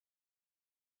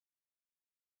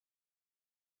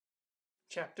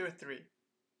Chapter 3.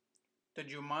 The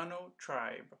Jumano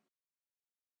Tribe.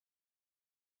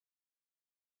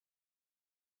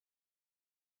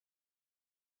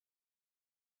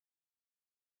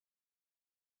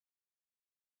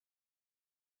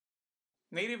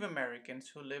 Native Americans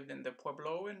who lived in the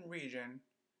Puebloan region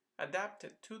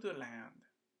adapted to the land.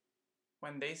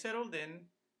 When they settled in,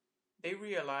 they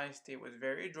realized it was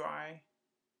very dry,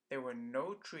 there were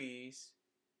no trees,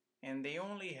 and they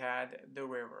only had the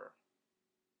river.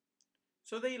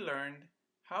 So they learned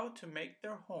how to make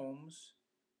their homes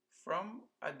from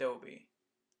adobe,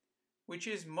 which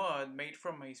is mud made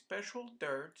from a special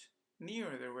dirt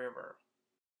near the river.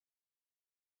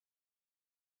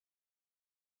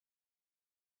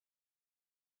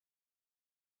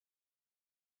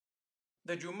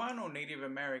 The Jumano Native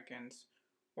Americans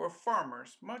were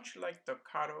farmers much like the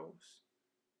Caddos.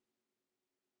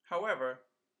 However,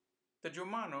 the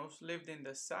Jumanos lived in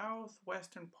the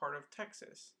southwestern part of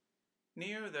Texas,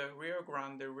 near the Rio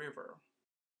Grande River.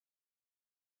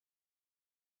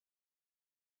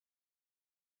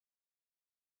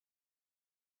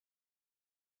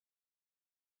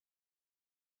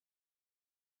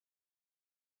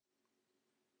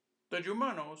 The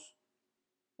Jumanos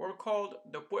were called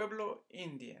the Pueblo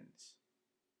Indians.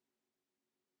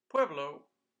 Pueblo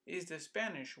is the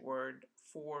Spanish word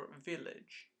for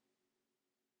village.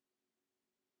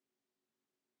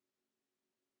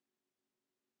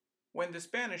 When the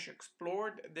Spanish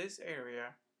explored this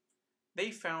area, they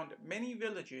found many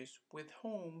villages with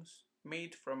homes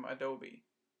made from adobe.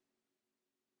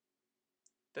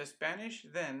 The Spanish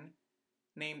then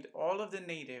named all of the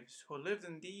natives who lived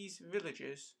in these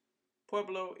villages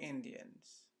Pueblo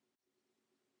Indians.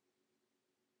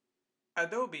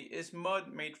 Adobe is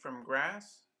mud made from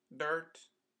grass, dirt,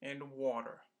 and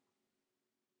water.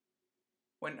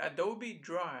 When adobe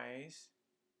dries,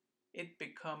 it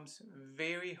becomes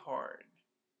very hard.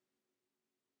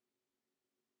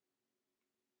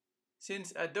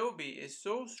 Since adobe is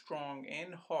so strong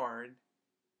and hard,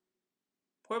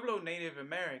 Pueblo Native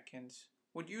Americans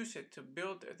would use it to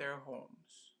build their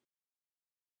homes.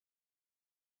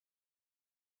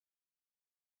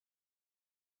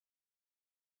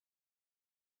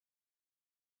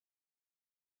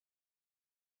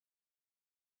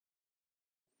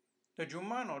 The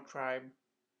Jumano tribe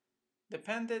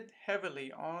depended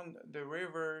heavily on the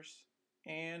rivers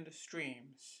and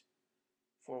streams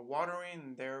for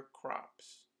watering their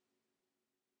crops.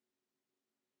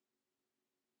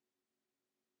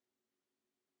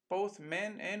 Both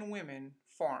men and women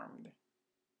farmed.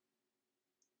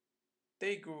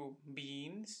 They grew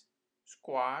beans,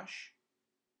 squash,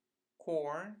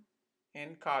 corn,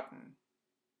 and cotton.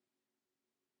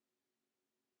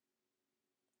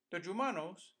 The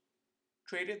Jumanos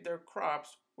traded their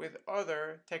crops with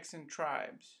other Texan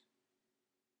tribes.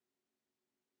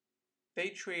 They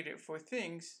traded for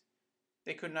things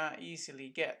they could not easily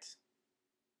get,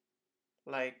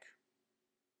 like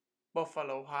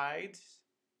buffalo hides,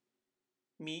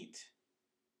 meat,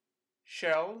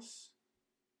 shells,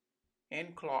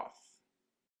 and cloth.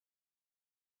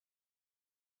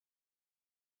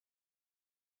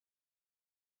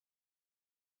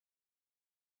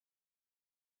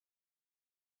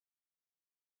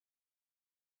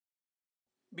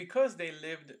 Because they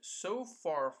lived so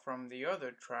far from the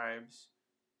other tribes,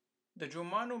 the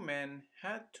Jumano men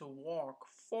had to walk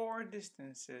far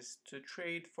distances to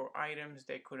trade for items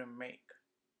they couldn't make.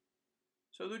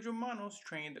 So the Jumanos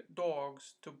trained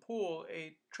dogs to pull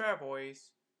a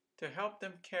travois to help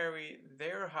them carry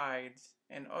their hides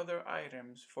and other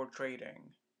items for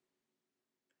trading.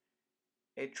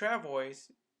 A travois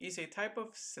is a type of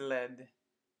sled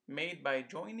made by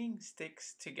joining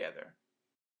sticks together.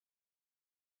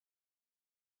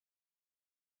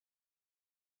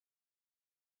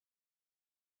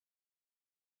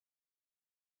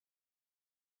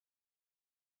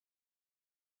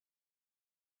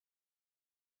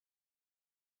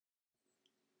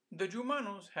 The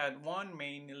Jumanos had one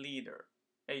main leader,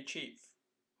 a chief,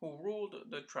 who ruled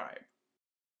the tribe.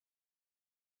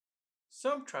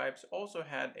 Some tribes also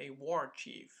had a war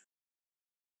chief.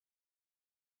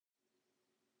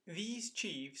 These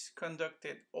chiefs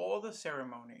conducted all the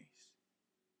ceremonies.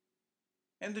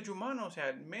 And the Jumanos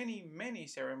had many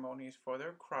ceremonies for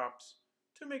their crops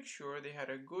to make sure they had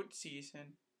a good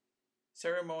season,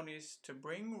 ceremonies to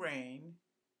bring rain,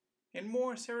 and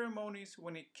more ceremonies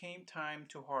when it came time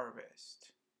to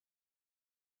harvest.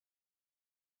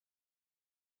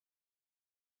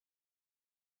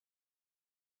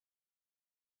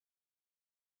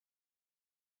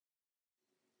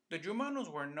 The Jumanos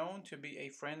were known to be a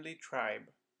friendly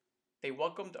tribe. They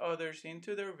welcomed others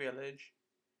into their village,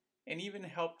 and even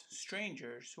helped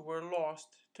strangers who were lost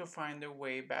to find their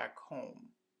way back home.